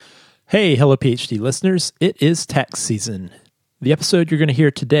Hey, Hello PhD listeners, it is tax season. The episode you're going to hear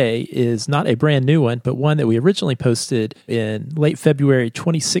today is not a brand new one, but one that we originally posted in late February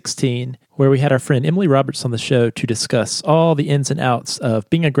 2016, where we had our friend Emily Roberts on the show to discuss all the ins and outs of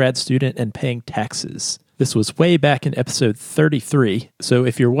being a grad student and paying taxes. This was way back in episode 33, so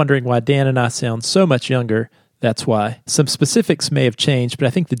if you're wondering why Dan and I sound so much younger, that's why. Some specifics may have changed, but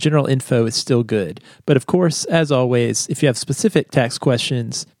I think the general info is still good. But of course, as always, if you have specific tax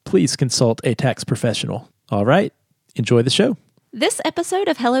questions, please consult a tax professional. All right, enjoy the show. This episode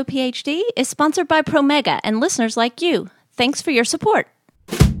of Hello PhD is sponsored by Promega and listeners like you. Thanks for your support.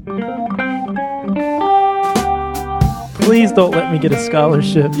 Please don't let me get a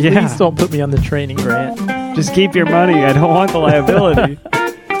scholarship. Yeah. Please don't put me on the training grant. Just keep your money. I don't want the liability.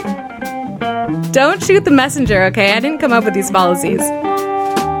 Don't shoot the messenger, okay? I didn't come up with these policies.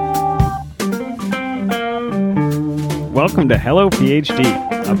 Welcome to Hello PhD,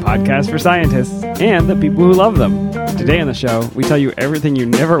 a podcast for scientists and the people who love them. Today on the show, we tell you everything you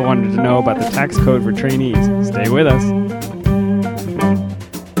never wanted to know about the tax code for trainees. Stay with us.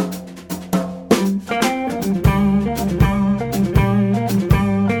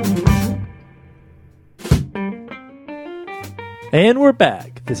 And we're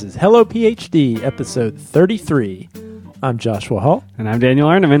back. This is Hello PhD, episode 33. I'm Joshua Hall, And I'm Daniel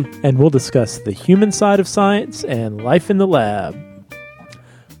Arneman. and we'll discuss the human side of science and life in the lab.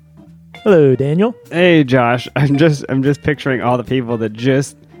 Hello, Daniel. Hey, Josh. I'm just picturing all the people that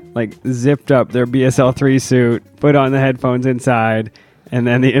just zipped up their BSL-3 suit, put on the headphones inside, and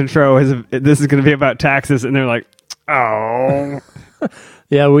then the intro is this is going to be about taxes, and they're like, oh.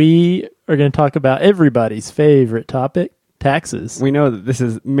 Yeah, we are going to talk about everybody's favorite topic, taxes. We know that this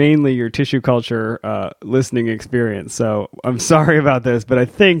is mainly your tissue culture listening experience, so I'm sorry about this, but I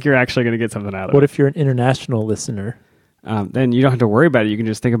think you're actually going to get something out of What it. if you're an international listener? Then you don't have to worry about it. You can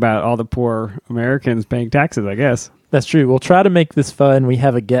just think about all the poor Americans paying taxes, I guess. That's true. We'll try to make this fun. We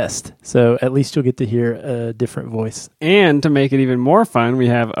have a guest, so at least you'll get to hear a different voice. And to make it even more fun, we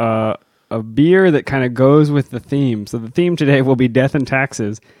have a beer that kind of goes with the theme. So the theme today will be death and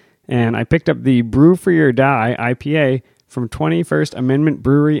taxes, and I picked up the Brew Free or Die IPA from 21st Amendment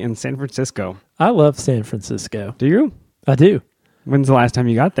Brewery in San Francisco. I love San Francisco. Do you? I do. When's the last time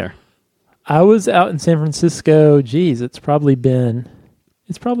you got there? I was out in San Francisco. Geez, it's probably been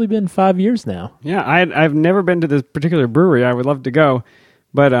 5 years now. Yeah, I've never been to this particular brewery. I would love to go.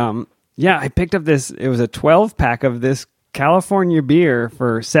 But yeah, I picked up this. It was a 12-pack of this California beer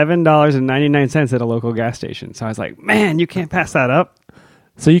for $7.99 at a local gas station. So I was like, man, you can't pass that up.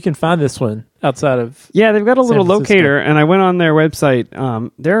 So you can find this one outside of... Yeah, they've got a San little Francisco. locator, and I went on their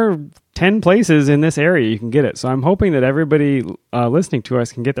website. There are 10 places in this area you can get it. So I'm hoping that everybody listening to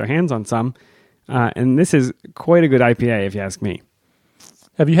us can get their hands on some. And this is quite a good IPA, if you ask me.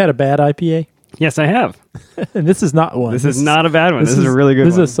 Have you had a bad IPA? Yes, I have. And this is not one. This is not a bad one. This is a really good one.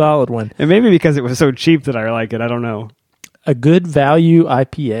 This one. is a solid one. And maybe because it was so cheap that I like it. I don't know. A good value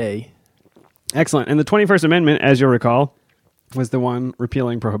IPA. Excellent. And the 21st Amendment, as you'll recall, was the one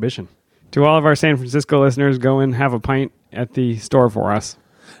repealing prohibition. To all of our San Francisco listeners, go and have a pint at the store for us.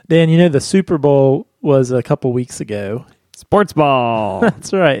 Dan, you know the Super Bowl was a couple weeks ago. Sports ball.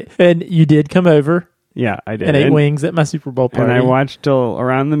 That's right. And you did come over Yeah, I did. and ate wings at my Super Bowl party. And I watched till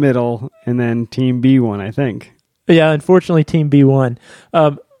around the middle, and then Team B won, I think. Yeah, unfortunately, Team B won.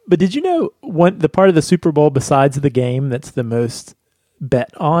 But did you know the part of the Super Bowl besides the game that's the most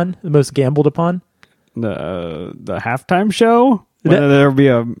bet on, the most gambled upon? The halftime show? Whether there'll be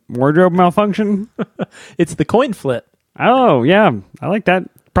a wardrobe malfunction? It's the coin flip. Oh, yeah. I like that.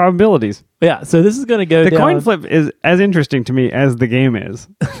 Probabilities. Yeah, so this is going to go The down. coin flip is as interesting to me as the game is.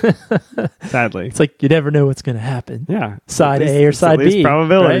 Sadly. It's like you never know what's going to happen. Yeah. Side At least- A or it's side at least B.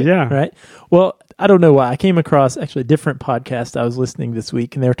 probabilities, right? yeah. Right. Well, I don't know why. I came across actually a different podcast I was listening this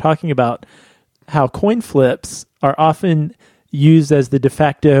week, and they were talking about how coin flips are often used as the de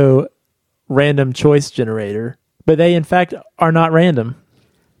facto random choice generator, but they in fact are not random.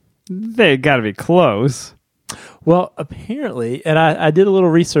 They got to be close. Well, apparently, and I did a little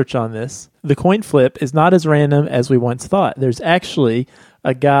research on this, the coin flip is not as random as we once thought. There's actually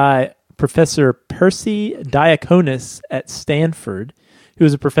a guy, Professor Percy Diaconis at Stanford, who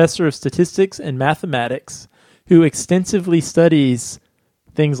is a professor of statistics and mathematics, who extensively studies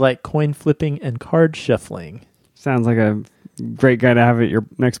things like coin flipping and card shuffling. Sounds like a great guy to have at your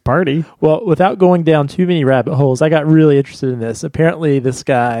next party. Well, without going down too many rabbit holes, I got really interested in this. Apparently, this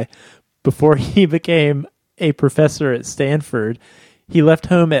guy, before he became a professor at Stanford, he left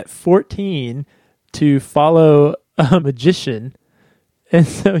home at 14 to follow a magician And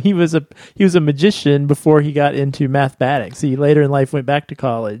so he was a magician before he got into mathematics. He later in life went back to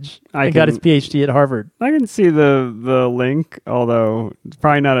college and got his PhD at Harvard. I can see the link, although it's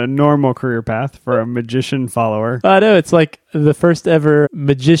probably not a normal career path for a magician follower. I know, it's like the first ever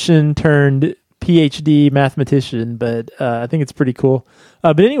magician turned PhD mathematician, but I think it's pretty cool.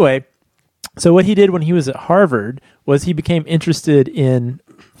 But anyway, so what he did when he was at Harvard was he became interested in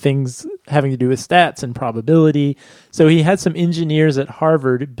things having to do with stats and probability. So he had some engineers at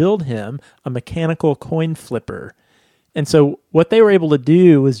Harvard build him a mechanical coin flipper. And so what they were able to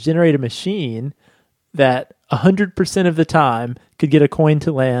do was generate a machine that 100% of the time could get a coin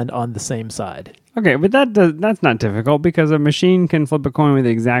to land on the same side. Okay, but that's not difficult because a machine can flip a coin with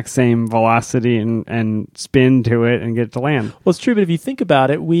the exact same velocity and spin to it and get it to land. Well, it's true, but if you think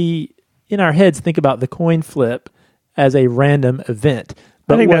about it, we, in our heads, think about the coin flip as a random event.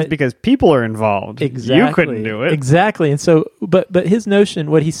 I think that's because people are involved. Exactly. You couldn't do it. Exactly. And so, but his notion,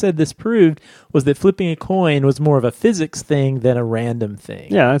 what he said this proved, was that flipping a coin was more of a physics thing than a random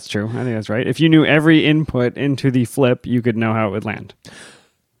thing. Yeah, that's true. I think that's right. If you knew every input into the flip, you could know how it would land.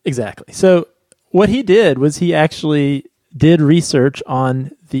 Exactly. So what he did was he actually did research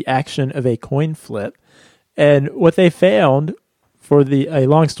on the action of a coin flip. And what they found, for a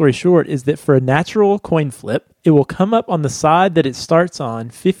long story short, is that for a natural coin flip, it will come up on the side that it starts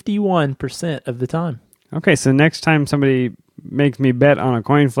on 51% of the time. Okay, so next time somebody makes me bet on a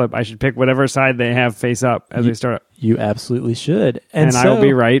coin flip, I should pick whatever side they have face up as they start. You absolutely should. And I will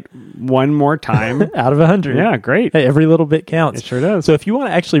be right one more time. Out of 100. Yeah, great. Hey, every little bit counts. It sure does. So if you want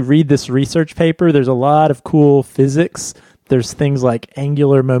to actually read this research paper, there's a lot of cool physics. There's things like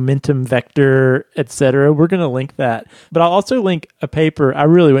angular momentum vector, etc. We're going to link that. But I'll also link a paper. I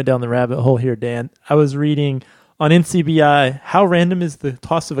really went down the rabbit hole here, Dan. I was reading on NCBI, How Random is the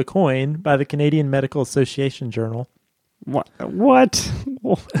Toss of a Coin by the Canadian Medical Association Journal. What?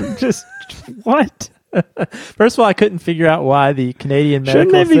 Just what? First of all, I couldn't figure out why the Canadian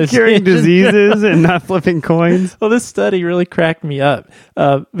Medical Shouldn't they be curing Association diseases and not flipping coins? Well, this study really cracked me up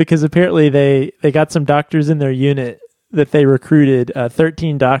because apparently they got some doctors in their unit that they recruited,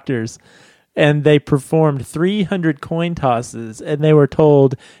 13 doctors, and they performed 300 coin tosses, and they were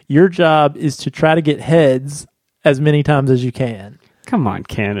told, your job is to try to get heads as many times as you can. Come on,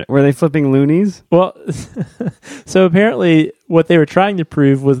 Canada. Were they flipping loonies? Well, so apparently what they were trying to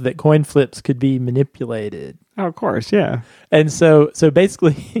prove was that coin flips could be manipulated. Oh, of course, yeah. And so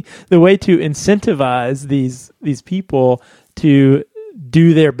basically the way to incentivize these people to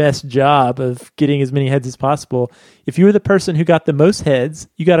do their best job of getting as many heads as possible, if you were the person who got the most heads,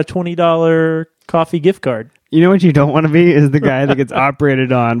 you got a $20 coffee gift card. You know what you don't want to be is the guy that gets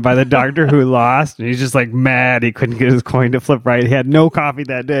operated on by the doctor who lost, and he's just like mad he couldn't get his coin to flip right. He had no coffee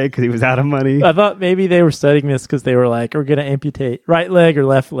that day because he was out of money. I thought maybe they were studying this because they were like, we're going to amputate right leg or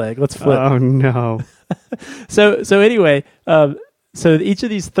left leg. Let's flip. Oh, no. So anyway, so each of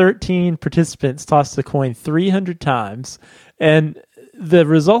these 13 participants tossed the coin 300 times, and the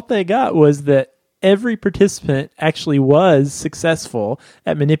result they got was that every participant actually was successful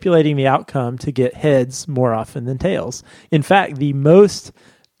at manipulating the outcome to get heads more often than tails. In fact, the most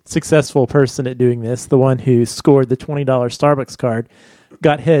successful person at doing this, the one who scored the $20 Starbucks card,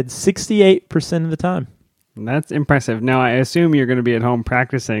 got heads 68% of the time. That's impressive. Now, I assume you're going to be at home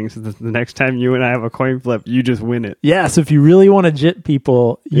practicing, so the next time you and I have a coin flip, you just win it. Yeah, so if you really want to jit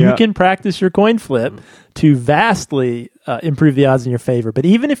people, you can practice your coin flip to vastly improve the odds in your favor. But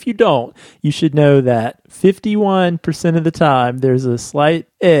even if you don't, you should know that 51% of the time, there's a slight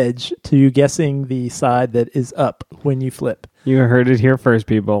edge to guessing the side that is up when you flip. You heard it here first,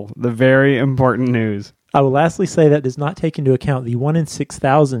 people. The very important news. I will lastly say that does not take into account the 1 in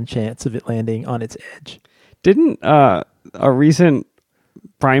 6,000 chance of it landing on its edge. Didn't a recent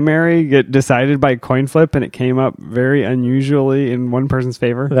primary get decided by coin flip, and it came up very unusually in one person's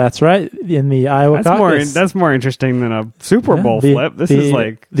favor? That's right. In the Iowa caucus. That's more interesting than a Super Bowl flip. This is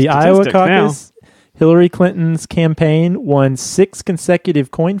like the Iowa caucus. Now. Hillary Clinton's campaign won 6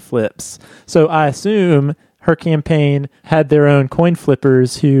 consecutive coin flips. So I assume her campaign had their own coin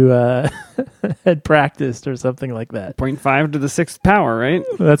flippers who had practiced or something like that. 0.5 to the 6th power, right?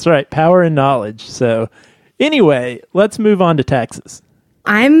 That's right. Power and knowledge. So anyway, let's move on to taxes.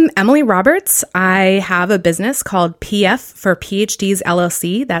 I'm Emily Roberts. I have a business called PF for PhDs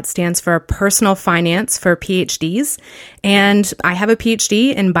LLC. That stands for Personal Finance for PhDs. And I have a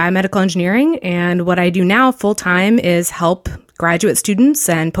PhD in biomedical engineering. And what I do now full time is help graduate students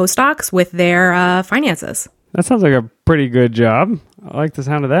and postdocs with their finances. That sounds like a pretty good job. I like the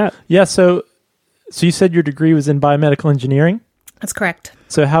sound of that. Yeah. So you said your degree was in biomedical engineering? That's correct.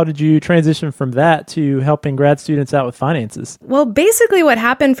 So how did you transition from that to helping grad students out with finances? Well, basically what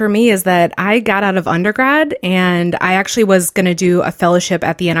happened for me is that I got out of undergrad and I actually was going to do a fellowship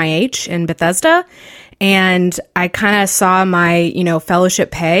at the NIH in Bethesda. And I kind of saw my,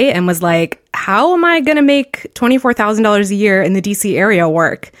 fellowship pay and was like, how am I going to make $24,000 a year in the DC area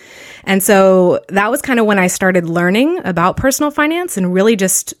work? And so that was kind of when I started learning about personal finance and really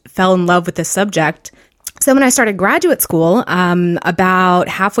just fell in love with this subject. So when I started graduate school, about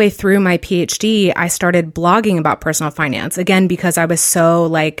halfway through my PhD, I started blogging about personal finance, again, because I was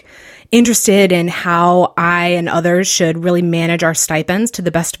so interested in how I and others should really manage our stipends to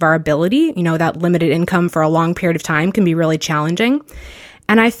the best of our ability. That limited income for a long period of time can be really challenging.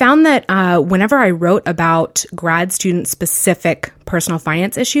 And I found that whenever I wrote about grad student specific personal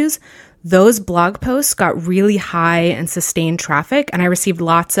finance issues, those blog posts got really high and sustained traffic. And I received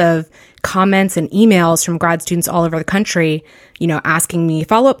lots of comments and emails from grad students all over the country, asking me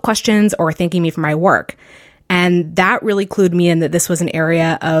follow-up questions or thanking me for my work. And that really clued me in that this was an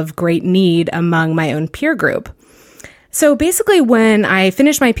area of great need among my own peer group. So basically, when I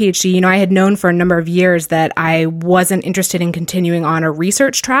finished my PhD, I had known for a number of years that I wasn't interested in continuing on a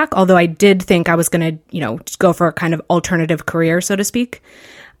research track, although I did think I was going to, go for a kind of alternative career, so to speak.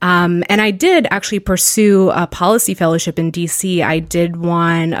 And I did actually pursue a policy fellowship in DC. I did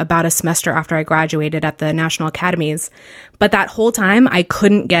one about a semester after I graduated at the National Academies. But that whole time, I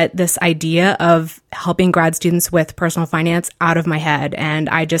couldn't get this idea of helping grad students with personal finance out of my head. And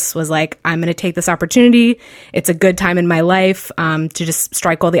I just was like, I'm going to take this opportunity. It's a good time in my life to just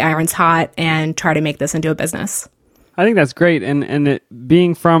strike while the iron's hot and try to make this into a business. I think that's great. And it,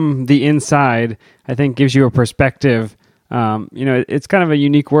 being from the inside, I think gives you a perspective. It's kind of a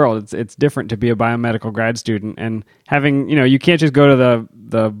unique world. It's different to be a biomedical grad student and having, you can't just go to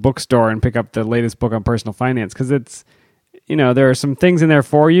the bookstore and pick up the latest book on personal finance because it's, there are some things in there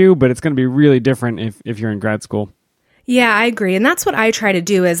for you, but it's going to be really different if you're in grad school. Yeah, I agree. And that's what I try to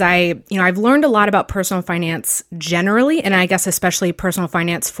do is I've learned a lot about personal finance generally, and I guess especially personal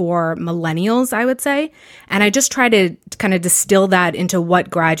finance for millennials, I would say. And I just try to kind of distill that into what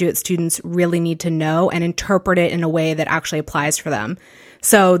graduate students really need to know and interpret it in a way that actually applies for them.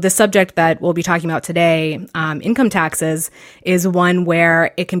 So the subject that we'll be talking about today, income taxes, is one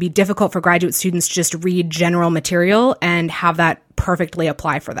where it can be difficult for graduate students to just read general material and have that perfectly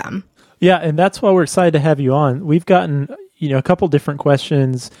apply for them. Yeah, and that's why we're excited to have you on. We've gotten, a couple different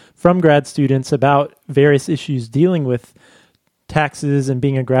questions from grad students about various issues dealing with taxes and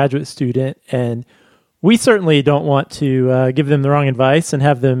being a graduate student. And we certainly don't want to give them the wrong advice and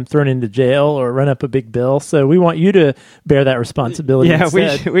have them thrown into jail or run up a big bill. So we want you to bear that responsibility. Yeah,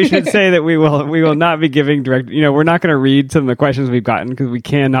 instead. we should say that we will not be giving direct. We're not going to read some of the questions we've gotten because we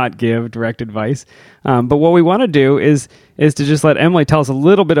cannot give direct advice. But what we want to do is to just let Emily tell us a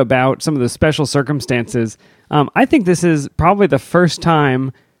little bit about some of the special circumstances. I think this is probably the first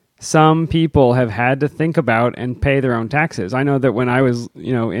time some people have had to think about and pay their own taxes. I know that when I was,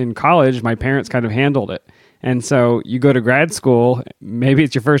 in college, my parents kind of handled it. And so you go to grad school, maybe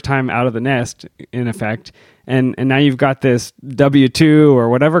it's your first time out of the nest, in effect, and now you've got this W-2 or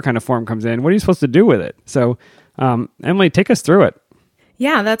whatever kind of form comes in. What are you supposed to do with it? So, Emily, take us through it.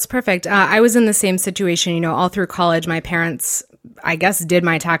 Yeah, that's perfect. I was in the same situation, all through college. My parents, I guess, did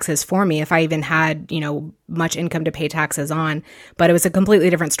my taxes for me if I even had, much income to pay taxes on. But it was a completely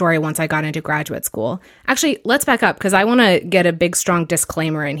different story once I got into graduate school. Actually, let's back up because I want to get a big, strong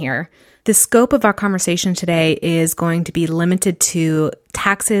disclaimer in here. The scope of our conversation today is going to be limited to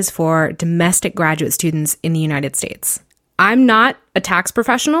taxes for domestic graduate students in the United States. I'm not a tax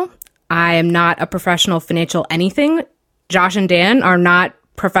professional. I am not a professional financial anything. Josh and Dan are not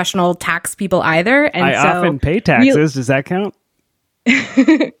professional tax people either. And I often pay taxes. Does that count?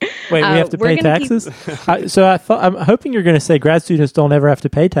 Wait, we have to pay taxes? I'm hoping you're going to say grad students don't ever have to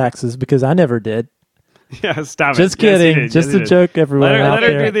pay taxes because I never did. Yeah, stop it. Just kidding. Yes, just a joke, everyone. Let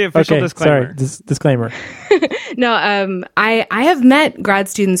her do the official disclaimer. Sorry, disclaimer. No, I have met grad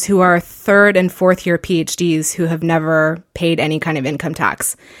students who are third and fourth year PhDs who have never paid any kind of income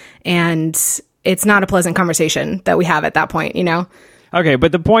tax. And it's not a pleasant conversation that we have at that point, Okay,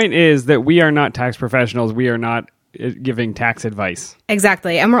 but the point is that we are not tax professionals. We are not giving tax advice.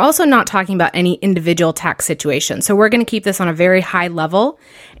 Exactly. And we're also not talking about any individual tax situation. So we're going to keep this on a very high level.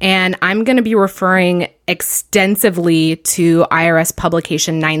 And I'm going to be referring extensively to IRS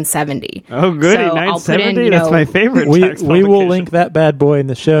publication 970. Oh, goody. So 970? That's my favorite tax we will link that bad boy in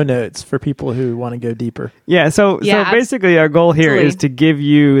the show notes for people who want to go deeper. Yeah. So basically our goal here is to give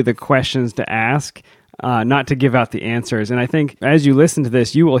you the questions to ask. not to give out the answers. And I think as you listen to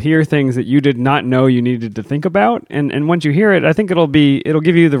this, you will hear things that you did not know you needed to think about. And once you hear it, I think it'll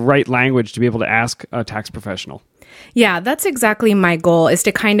give you the right language to be able to ask a tax professional. Yeah, that's exactly my goal, is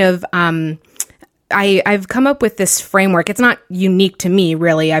to kind of, I've come up with this framework. It's not unique to me,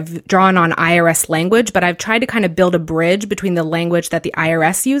 really. I've drawn on IRS language, but I've tried to kind of build a bridge between the language that the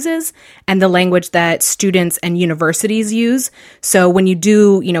IRS uses and the language that students and universities use. So when you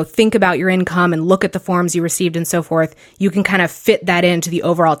do, think about your income and look at the forms you received and so forth, you can kind of fit that into the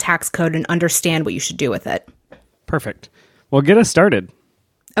overall tax code and understand what you should do with it. Perfect. Well, get us started.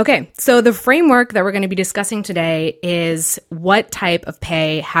 Okay, so the framework that we're going to be discussing today is what type of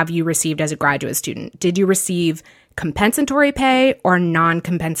pay have you received as a graduate student? Did you receive compensatory pay or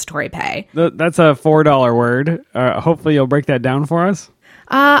non-compensatory pay? That's a $4 word. Hopefully you'll break that down for us.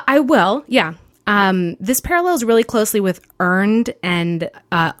 I will, yeah. This parallels really closely with earned and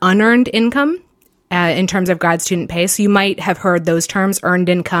unearned income in terms of grad student pay. So you might have heard those terms, earned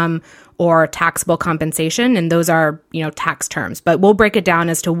income or taxable compensation, and those are, tax terms. But we'll break it down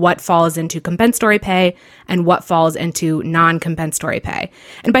as to what falls into compensatory pay and what falls into non-compensatory pay.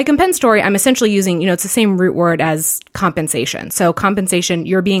 And by compensatory, I'm essentially using, it's the same root word as compensation. So compensation,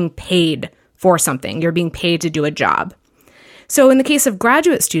 you're being paid for something. You're being paid to do a job. So in the case of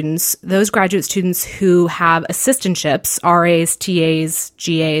graduate students, those graduate students who have assistantships, RAs, TAs,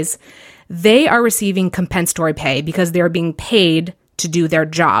 GAs, they are receiving compensatory pay because they're being paid to do their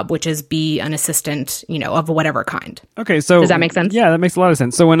job, which is be an assistant, of whatever kind. Okay, so does that make sense? Yeah, that makes a lot of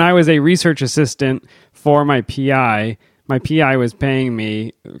sense. So when I was a research assistant for my PI was paying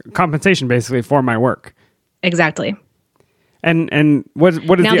me compensation basically for my work. Exactly. And what is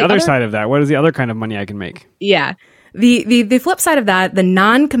the other side of that? What is the other kind of money I can make? Yeah. The flip side of that, the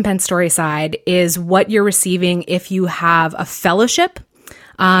non-compensatory side, is what you're receiving if you have a fellowship.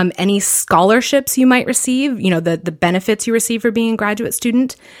 Any scholarships you might receive, the benefits you receive for being a graduate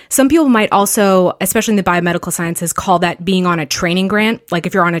student. Some people might also, especially in the biomedical sciences, call that being on a training grant. Like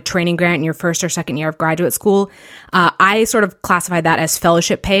if you're on a training grant in your first or second year of graduate school, I sort of classify that as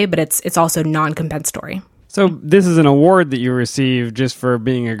fellowship pay, but it's also non-compensatory. So this is an award that you receive just for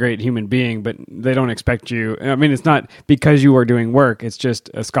being a great human being, but they don't expect you. I mean, it's not because you are doing work. It's just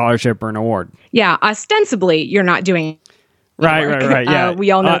a scholarship or an award. Yeah, ostensibly, you're not doing Right. Yeah,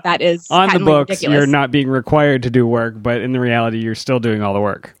 we all know that is on the books. Ridiculous. You're not being required to do work, but in the reality, you're still doing all the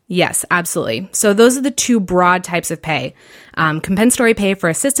work. Yes, absolutely. So those are the two broad types of pay: compensatory pay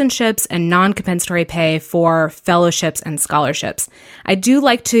for assistantships and non-compensatory pay for fellowships and scholarships. I do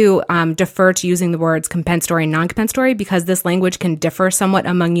like to defer to using the words compensatory and non-compensatory because this language can differ somewhat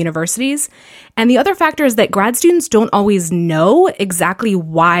among universities. And the other factor is that grad students don't always know exactly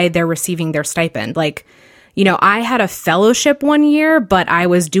why they're receiving their stipend. Like, I had a fellowship one year, but I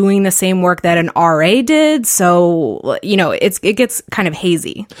was doing the same work that an RA did. So, it gets kind of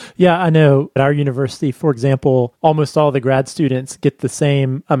hazy. Yeah, I know at our university, for example, almost all the grad students get the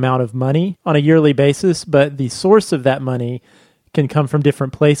same amount of money on a yearly basis, but the source of that money can come from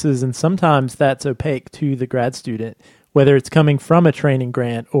different places. And sometimes that's opaque to the grad student, whether it's coming from a training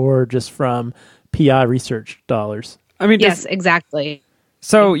grant or just from PI research dollars. I mean, yes, exactly.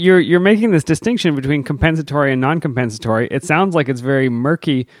 So you're making this distinction between compensatory and non-compensatory. It sounds like it's very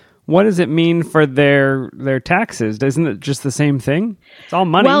murky. What does it mean for their taxes? Isn't it just the same thing? It's all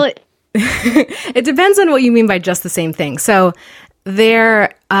money. Well, it depends on what you mean by just the same thing. So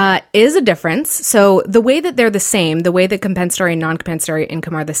there is a difference. So the way that they're the same, the way that compensatory and non-compensatory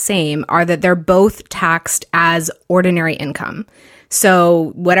income are the same, are that they're both taxed as ordinary income.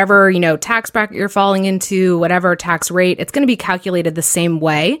 So whatever, tax bracket you're falling into, whatever tax rate, it's going to be calculated the same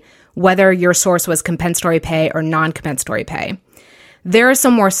way, whether your source was compensatory pay or non-compensatory pay. There are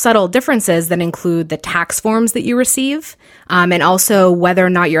some more subtle differences that include the tax forms that you receive, and also whether or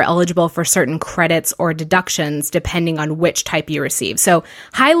not you're eligible for certain credits or deductions depending on which type you receive. So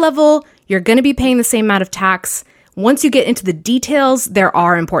high level, you're going to be paying the same amount of tax. Once you get into the details, there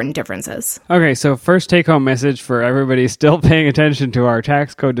are important differences. Okay, so first take-home message for everybody still paying attention to our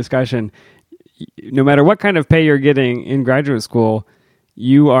tax code discussion. No matter what kind of pay you're getting in graduate school,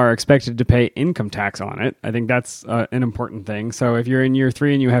 you are expected to pay income tax on it. I think that's an important thing. So if you're in year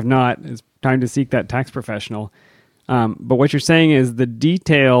 3 and you have not, it's time to seek that tax professional. But what you're saying is the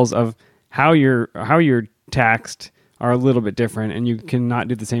details of how you're taxed are a little bit different, and you cannot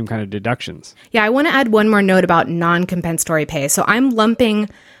do the same kind of deductions. Yeah, I want to add one more note about non-compensatory pay. So I'm lumping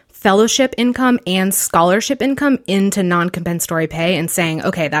fellowship income and scholarship income into non-compensatory pay and saying,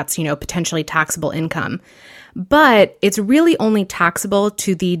 okay, that's, potentially taxable income. But it's really only taxable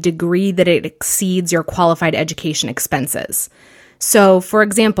to the degree that it exceeds your qualified education expenses. So, for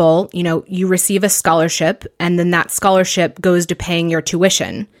example, you receive a scholarship and then that scholarship goes to paying your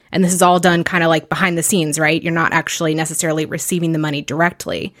tuition. And this is all done kind of like behind the scenes, right? You're not actually necessarily receiving the money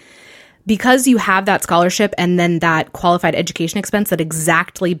directly. Because you have that scholarship and then that qualified education expense that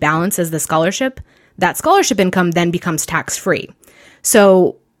exactly balances the scholarship, that scholarship income then becomes tax-free.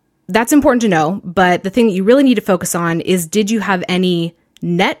 So that's important to know. But the thing that you really need to focus on is, did you have any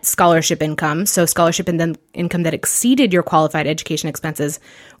net scholarship income, so scholarship and then income that exceeded your qualified education expenses,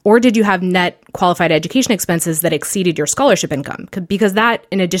 or did you have net qualified education expenses that exceeded your scholarship income? Because that,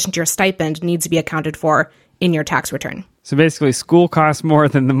 in addition to your stipend, needs to be accounted for in your tax return. So basically, school costs more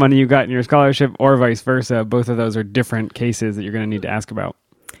than the money you got in your scholarship, or vice versa. Both of those are different cases that you're going to need to ask about.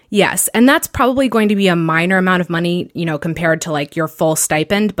 Yes, and that's probably going to be a minor amount of money, compared to like your full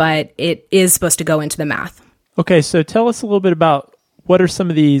stipend, but it is supposed to go into the math. Okay, so tell us a little bit about what are some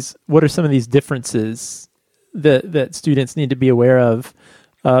of these differences that students need to be aware of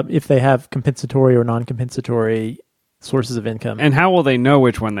if they have compensatory or non-compensatory sources of income? And how will they know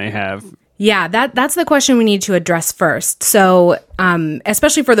which one they have? Yeah, that's the question we need to address first. So,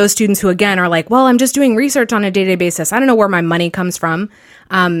 especially for those students who, again, are like, well, I'm just doing research on a day-to-day basis. I don't know where my money comes from.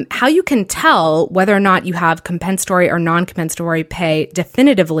 How you can tell whether or not you have compensatory or non-compensatory pay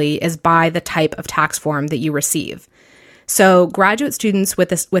definitively is by the type of tax form that you receive. So graduate students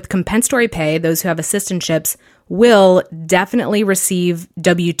with compensatory pay, those who have assistantships, will definitely receive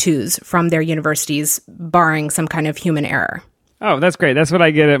W-2s from their universities, barring some kind of human error. Oh, that's great. That's what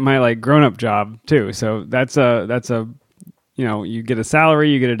I get at my grown-up job too. So that's a you get a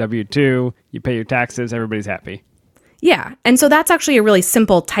salary, you get a W-2, you pay your taxes, everybody's happy. Yeah. And so that's actually a really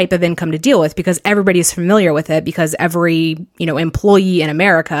simple type of income to deal with, because everybody's familiar with it, because every, employee in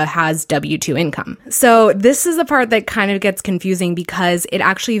America has W-2 income. So this is the part that kind of gets confusing, because it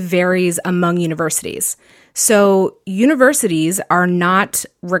actually varies among universities. So universities are not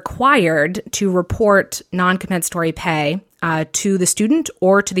required to report non-compensatory pay to the student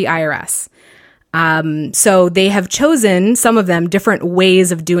or to the IRS. So they have chosen, some of them, different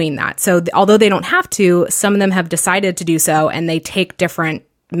ways of doing that. So although they don't have to, some of them have decided to do so, and they take different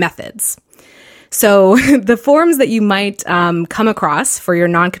methods. So the forms that you might come across for your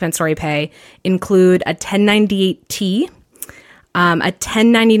non-compensatory pay include a 1098-T, a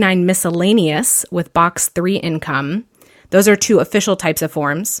 1099 miscellaneous with Box 3 income. Those are two official types of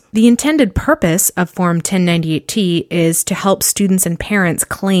forms. The intended purpose of Form 1098-T is to help students and parents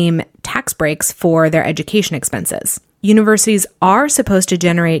claim tax breaks for their education expenses. Universities are supposed to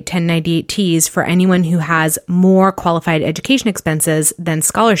generate 1098-Ts for anyone who has more qualified education expenses than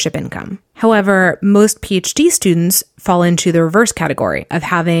scholarship income. However, most PhD students fall into the reverse category of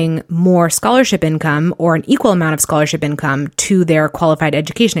having more scholarship income or an equal amount of scholarship income to their qualified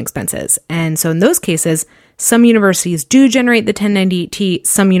education expenses. And so in those cases, some universities do generate the 1098-T,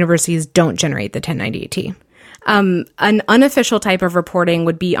 some universities don't generate the 1098-T. An unofficial type of reporting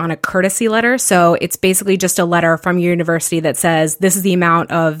would be on a courtesy letter. So it's basically just a letter from your university that says, this is the amount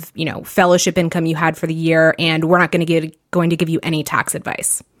of, fellowship income you had for the year, and we're not going to give you any tax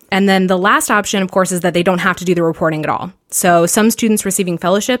advice. And then the last option, of course, is that they don't have to do the reporting at all. So some students receiving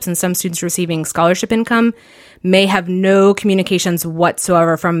fellowships and some students receiving scholarship income may have no communications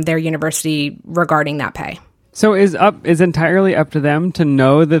whatsoever from their university regarding that pay. So is entirely up to them to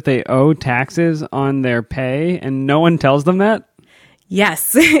know that they owe taxes on their pay, and no one tells them that?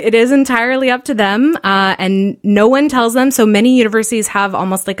 Yes, it is entirely up to them, and no one tells them. So many universities have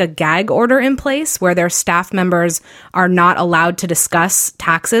almost like a gag order in place where their staff members are not allowed to discuss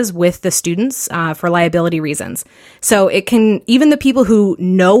taxes with the students for liability reasons. So even the people who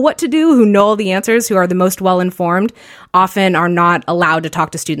know what to do, who know all the answers, who are the most well-informed, often are not allowed to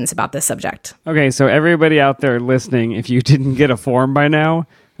talk to students about this subject. Okay, so everybody out there listening, if you didn't get a form by now,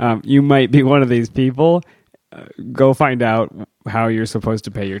 you might be one of these people. Go find out how you're supposed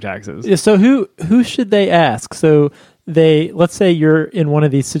to pay your taxes. Yeah, so who should they ask? So let's say you're in one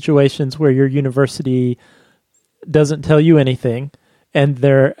of these situations where your university doesn't tell you anything, and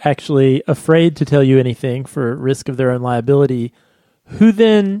they're actually afraid to tell you anything for risk of their own liability. Who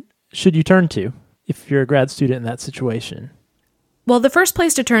then should you turn to if you're a grad student in that situation? Well, the first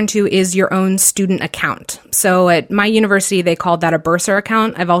place to turn to is your own student account. So at my university, they called that a bursar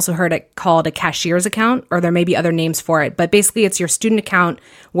account. I've also heard it called a cashier's account, or there may be other names for it. But basically, it's your student account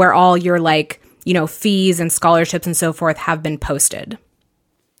where all your fees and scholarships and so forth have been posted.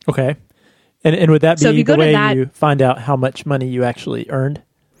 Okay. And would that be the way you find out how much money you actually earned?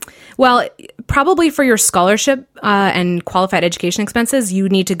 Well, probably for your scholarship and qualified education expenses, you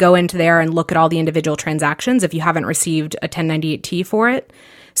need to go into there and look at all the individual transactions if you haven't received a 1098-T for it.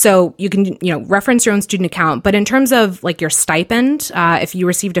 So you can, reference your own student account. But in terms of like your stipend, if you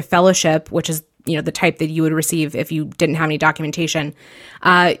received a fellowship, which is, the type that you would receive if you didn't have any documentation,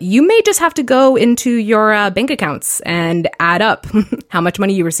 you may just have to go into your bank accounts and add up how much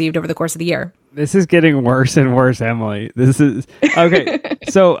money you received over the course of the year. This is getting worse and worse, Emily. This is okay.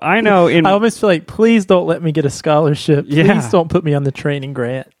 So I know I almost feel like, please don't let me get a scholarship. Please don't put me on the training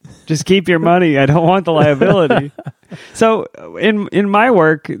grant. Just keep your money. I don't want the liability. So in my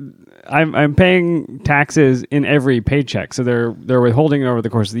work, I'm paying taxes in every paycheck. So they're withholding it over the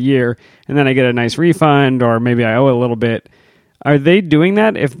course of the year, and then I get a nice refund, or maybe I owe a little bit. Are they doing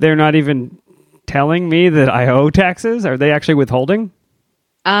that if they're not even telling me that I owe taxes? Are they actually withholding?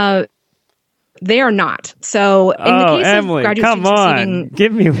 They are not. So in the case Emily, of graduate come students on.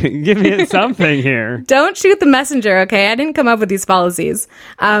 Give me something here. Don't shoot the messenger, okay? I didn't come up with these policies.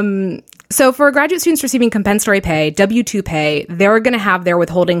 So for graduate students receiving compensatory pay, W-2 pay, they're going to have their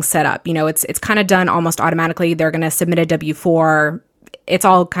withholding set up. It's kind of done almost automatically. They're going to submit a W-4. It's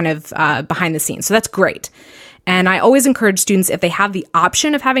all kind of behind the scenes. So that's great. And I always encourage students, if they have the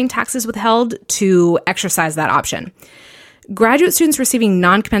option of having taxes withheld, to exercise that option. Graduate students receiving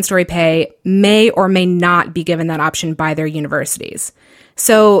non-compensatory pay may or may not be given that option by their universities.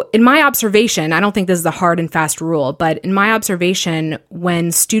 So in my observation, I don't think this is a hard and fast rule, but in my observation,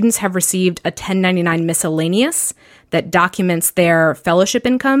 when students have received a 1099 miscellaneous that documents their fellowship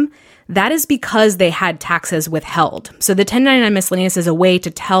income, that is because they had taxes withheld. So the 1099 miscellaneous is a way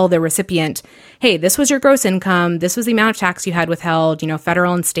to tell the recipient, hey, this was your gross income, this was the amount of tax you had withheld,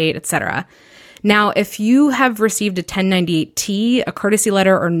 federal and state, etc. Now, if you have received a 1098-T, a courtesy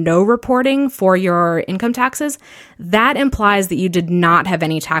letter, or no reporting for your income taxes, that implies that you did not have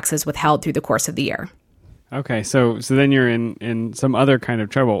any taxes withheld through the course of the year. Okay, so then you're in some other kind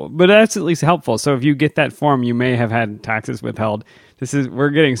of trouble, but that's at least helpful. So if you get that form, you may have had taxes withheld. We're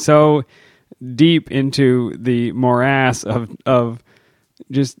getting so deep into the morass of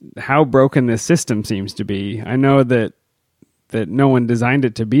just how broken this system seems to be. I know that no one designed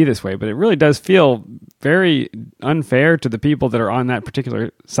it to be this way, but it really does feel very unfair to the people that are on that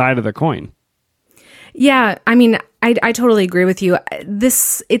particular side of the coin. Yeah, I mean, I totally agree with you.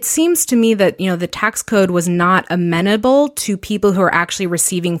 It seems to me that, the tax code was not amenable to people who are actually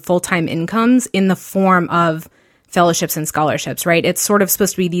receiving full-time incomes in the form of fellowships and scholarships, right? It's sort of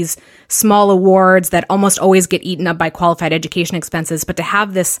supposed to be these small awards that almost always get eaten up by qualified education expenses. But to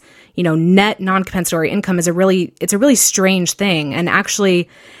have this, net non-compensatory income is a really strange thing. And actually,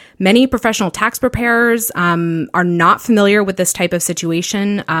 many professional tax preparers are not familiar with this type of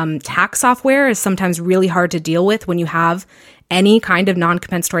situation. Tax software is sometimes really hard to deal with when you have any kind of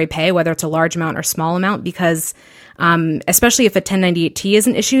non-compensatory pay, whether it's a large amount or small amount, because especially if a 1098-T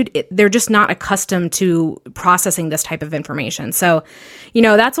isn't issued, they're just not accustomed to processing this type of information. So,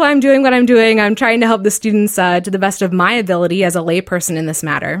 that's why I'm doing what I'm doing. I'm trying to help the students to the best of my ability as a layperson in this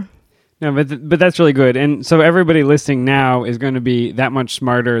matter. No, but that's really good. And so everybody listening now is going to be that much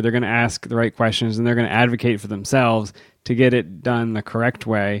smarter. They're going to ask the right questions, and they're going to advocate for themselves to get it done the correct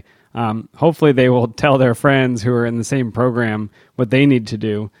way. Hopefully they will tell their friends who are in the same program what they need to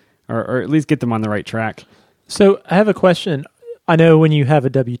do, or at least get them on the right track. So I have a question. I know when you have a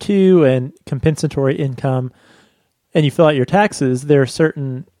W-2 and compensatory income and you fill out your taxes, there are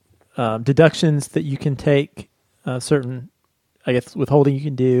certain deductions that you can take, certain, I guess, withholding you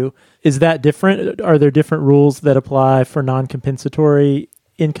can do. Is that different? Are there different rules that apply for non-compensatory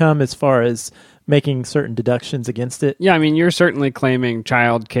income as far as making certain deductions against it? Yeah, I mean, you're certainly claiming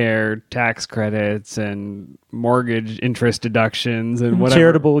childcare tax credits and mortgage interest deductions and whatever.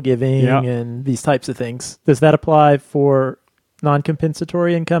 Charitable giving and these types of things. Does that apply for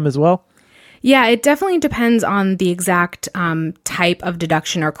non-compensatory income as well? Yeah, it definitely depends on the exact type of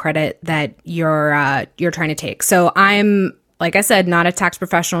deduction or credit that you're trying to take. So I'm, like I said, not a tax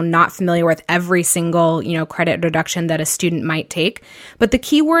professional, not familiar with every single, credit deduction that a student might take. But the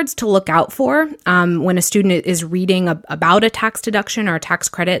keywords to look out for when a student is reading about a tax deduction or a tax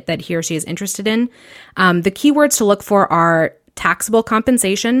credit that he or she is interested in, the keywords to look for are taxable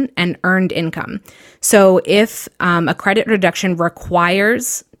compensation and earned income. So if a credit deduction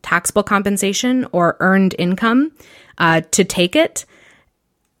requires taxable compensation or earned income to take it,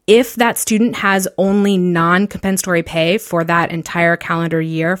 if that student has only non-compensatory pay for that entire calendar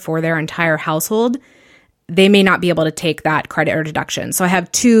year for their entire household, they may not be able to take that credit or deduction. So I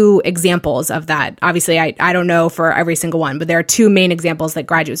have two examples of that. Obviously, I don't know for every single one, but there are two main examples that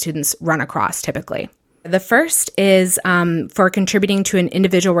graduate students run across typically. The first is for contributing to an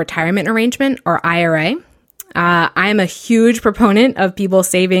individual retirement arrangement or IRA. I'm a huge proponent of people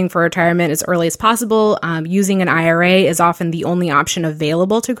saving for retirement as early as possible. Using an IRA is often the only option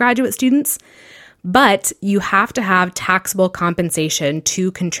available to graduate students. But you have to have taxable compensation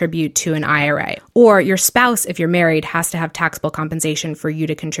to contribute to an IRA. Or your spouse, if you're married, has to have taxable compensation for you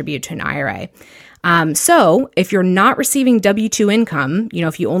to contribute to an IRA. So if you're not receiving W-2 income,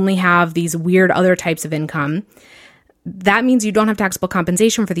 if you only have these weird other types of income, that means you don't have taxable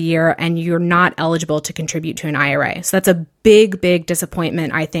compensation for the year and you're not eligible to contribute to an IRA. So that's a big, big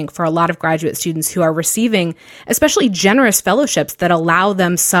disappointment, I think, for a lot of graduate students who are receiving especially generous fellowships that allow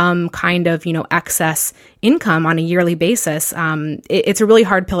them some kind of, excess income on a yearly basis. It's a really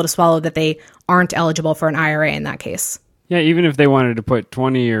hard pill to swallow that they aren't eligible for an IRA in that case. Yeah, even if they wanted to put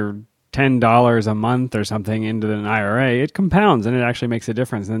 $20 or $10 a month or something into an IRA, it compounds and it actually makes a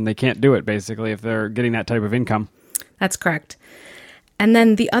difference. And they can't do it, basically, if they're getting that type of income. That's correct. And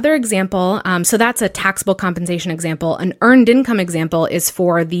then the other example, so that's a taxable compensation example. An earned income example is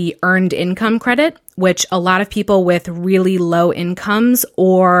for the earned income credit, which a lot of people with really low incomes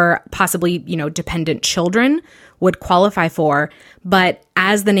or possibly, dependent children would qualify for. But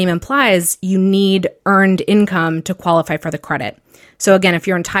as the name implies, you need earned income to qualify for the credit. So again, if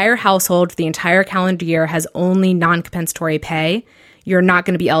your entire household for the entire calendar year has only non-compensatory pay, you're not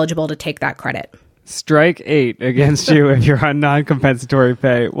going to be eligible to take that credit. Strike 8 against you if you're on non-compensatory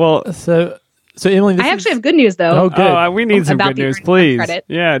pay. Well, so Emily, I actually have good news though. Oh, good. We need some good news, please. Credit.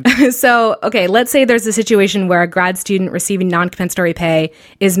 Yeah. So, okay, let's say there's a situation where a grad student receiving non-compensatory pay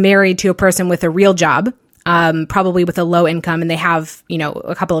is married to a person with a real job, probably with a low income, and they have,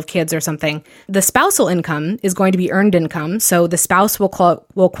 a couple of kids or something. The spousal income is going to be earned income, so the spouse will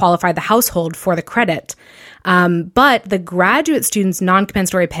qualify the household for the credit. But the graduate student's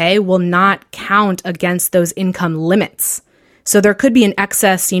non-compensatory pay will not count against those income limits. So there could be an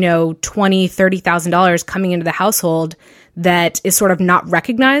excess, $20,000, $30,000 coming into the household that is sort of not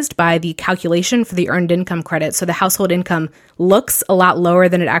recognized by the calculation for the earned income credit. So the household income looks a lot lower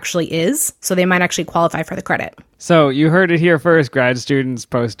than it actually is. So they might actually qualify for the credit. So you heard it here first, grad students,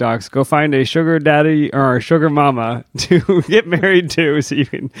 postdocs. Go find a sugar daddy or a sugar mama to get married to so you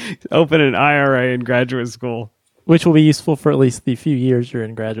can open an IRA in graduate school. Which will be useful for at least the few years you're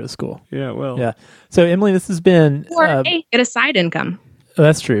in graduate school. Yeah, well. Yeah. So, Emily, this has been... Or get a side income. Oh,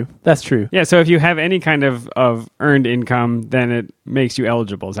 that's true. That's true. Yeah, so if you have any kind of earned income, then it makes you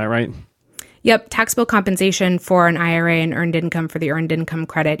eligible. Is that right? Yep, taxable compensation for an IRA and earned income for the earned income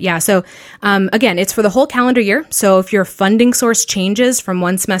credit. Yeah, so again, it's for the whole calendar year. So if your funding source changes from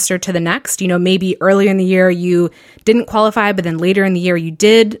one semester to the next, maybe earlier in the year you didn't qualify, but then later in the year you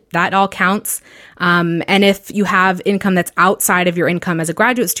did, that all counts. And if you have income that's outside of your income as a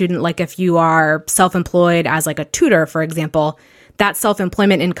graduate student, like if you are self-employed as like a tutor, for example, that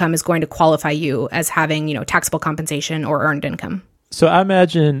self-employment income is going to qualify you as having, taxable compensation or earned income. So I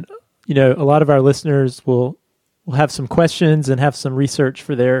imagine... a lot of our listeners will have some questions and have some research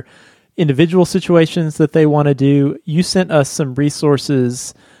for their individual situations that they want to do. You sent us some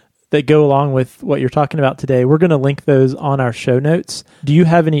resources that go along with what you're talking about today. We're going to link those on our show notes. Do you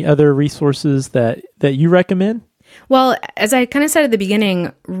have any other resources that you recommend? Well, as I kind of said at the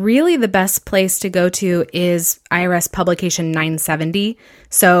beginning, really the best place to go to is IRS Publication 970.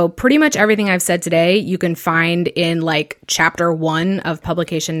 So pretty much everything I've said today, you can find in like Chapter 1 of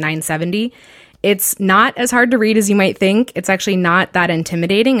Publication 970. It's not as hard to read as you might think. It's actually not that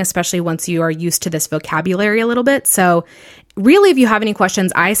intimidating, especially once you are used to this vocabulary a little bit. So really, if you have any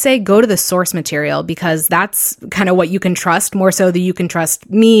questions, I say go to the source material because that's kind of what you can trust more so than you can trust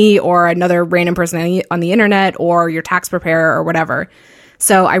me or another random person on the internet or your tax preparer or whatever.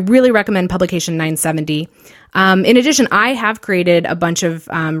 So I really recommend Publication 970. In addition, I have created a bunch of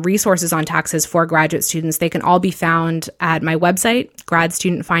resources on taxes for graduate students. They can all be found at my website,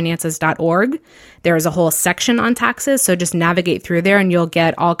 gradstudentfinances.org. There is a whole section on taxes, so just navigate through there and you'll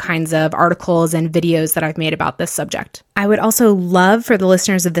get all kinds of articles and videos that I've made about this subject. I would also love for the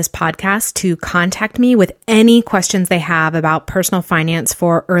listeners of this podcast to contact me with any questions they have about personal finance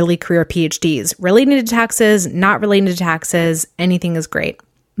for early career PhDs. Relating to taxes, not relating to taxes, anything is great.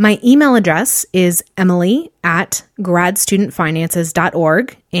 My email address is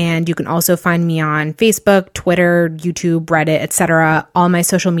emily@gradstudentfinances.org, and you can also find me on Facebook, Twitter, YouTube, Reddit, etc. All my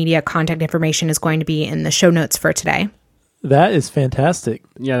social media contact information is going to be in the show notes for today. That is fantastic.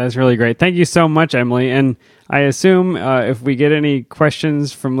 Yeah, that's really great. Thank you so much, Emily. And I assume if we get any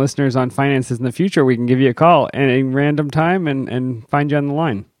questions from listeners on finances in the future, we can give you a call at a random time and find you on the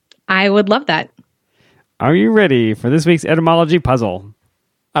line. I would love that. Are you ready for this week's etymology puzzle?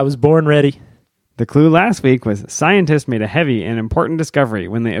 I was born ready. The clue last week was scientists made a heavy and important discovery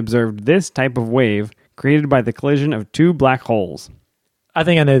when they observed this type of wave created by the collision of two black holes. I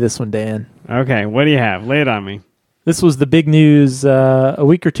think I know this one, Dan. Okay, what do you have? Lay it on me. This was the big news a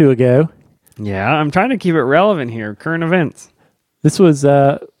week or two ago. Yeah, I'm trying to keep it relevant here. Current events. This was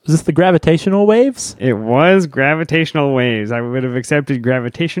this the gravitational waves? It was gravitational waves. I would have accepted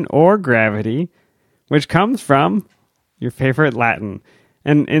gravitation or gravity, which comes from your favorite Latin.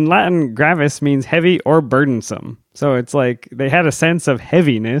 And in Latin, gravis means heavy or burdensome. So it's like they had a sense of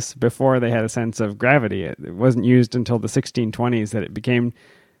heaviness before they had a sense of gravity. It wasn't used until the 1620s that it became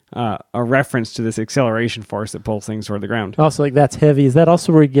a reference to this acceleration force that pulls things toward the ground. Also, like, that's heavy. Is that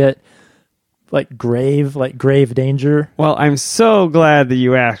also where you get like grave danger? Well, I'm so glad that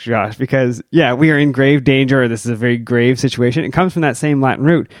you asked, Josh, because, yeah, we are in grave danger. This is a very grave situation. It comes from that same Latin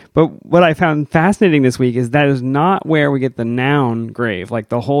root. But what I found fascinating this week is that is not where we get the noun grave, like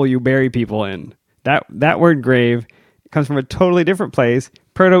the hole you bury people in. That word grave comes from a totally different place,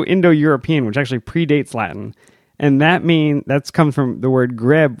 Proto-Indo-European, which actually predates Latin. And that comes from the word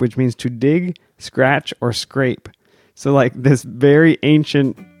greb, which means to dig, scratch, or scrape. So like this very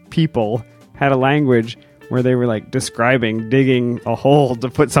ancient people had a language where they were like describing digging a hole to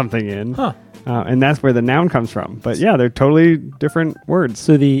put something in. Huh. And that's where the noun comes from. But yeah, they're totally different words.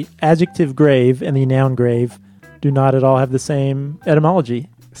 So the adjective grave and the noun grave do not at all have the same etymology.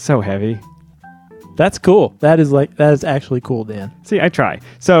 So heavy. That's cool. That is actually cool, Dan. See, I try.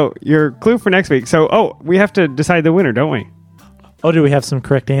 So your clue for next week. So, we have to decide the winner, don't we? Oh, do we have some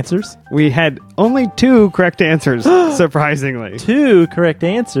correct answers? We had only 2 correct answers, surprisingly. 2 correct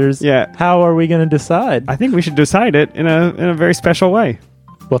answers? Yeah. How are we going to decide? I think we should decide it in a very special way.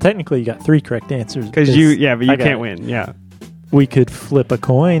 Well, technically, you got 3 correct answers. But you can't win. Yeah. We could flip a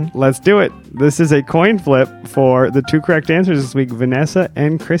coin. Let's do it. This is a coin flip for the 2 correct answers this week, Vanessa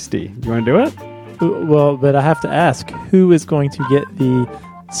and Christy. Do you want to do it? Well, but I have to ask, who is going to get the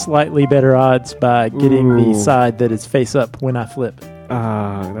slightly better odds by getting the side that is face up when I flip?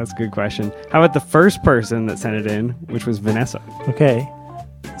 That's a good question. How about the first person that sent it in, which was Vanessa? Okay.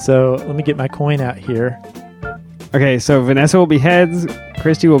 So let me get my coin out here. Okay, so Vanessa will be heads,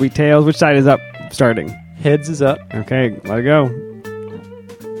 Christy will be tails. Which side is up starting? Heads is up. Okay, let it go.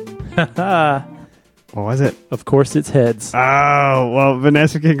 Haha. What was it? Of course it's heads. Oh, well,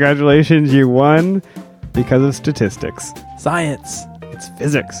 Vanessa, congratulations. You won because of statistics. Science. It's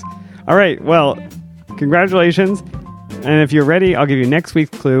physics. All right, well, congratulations. And if you're ready, I'll give you next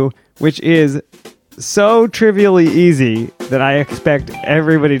week's clue, which is so trivially easy that I expect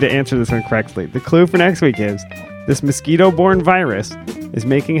everybody to answer this one correctly. The clue for next week is this mosquito-borne virus is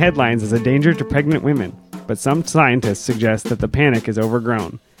making headlines as a danger to pregnant women, but some scientists suggest that the panic is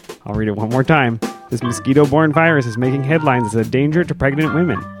overgrown. I'll read it one more time. This mosquito-borne virus is making headlines as a danger to pregnant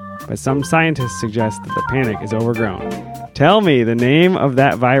women, but some scientists suggest that the panic is overgrown. Tell me the name of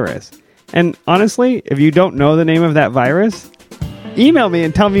that virus. And honestly, if you don't know the name of that virus, email me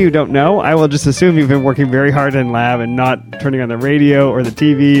and tell me you don't know. I will just assume you've been working very hard in lab and not turning on the radio or the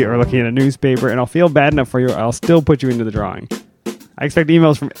TV or looking at a newspaper, and I'll feel bad enough for you. I'll still put you into the drawing. I expect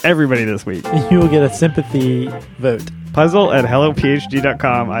emails from everybody this week. You will get a sympathy vote.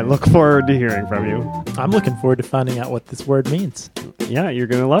 puzzle@hellophd.com. I look forward to hearing from you. I'm looking forward to finding out what this word means. Yeah, you're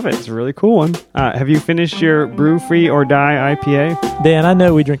going to love it. It's a really cool one. Have you finished your Brew Free or Die IPA? Dan, I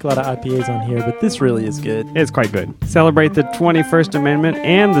know we drink a lot of IPAs on here, but this really is good. It's quite good. Celebrate the 21st Amendment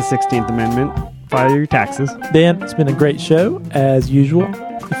and the 16th Amendment. File your taxes. Dan, it's been a great show, as usual.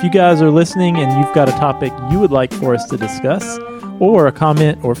 If you guys are listening and you've got a topic you would like for us to discuss, or a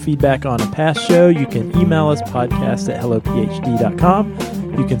comment or feedback on a past show, you can email us podcast@hellophd.com.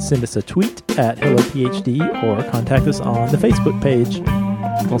 You can send us a tweet at hellophd or contact us on the Facebook page.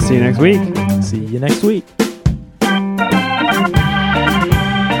 We'll see you next week. See you next week.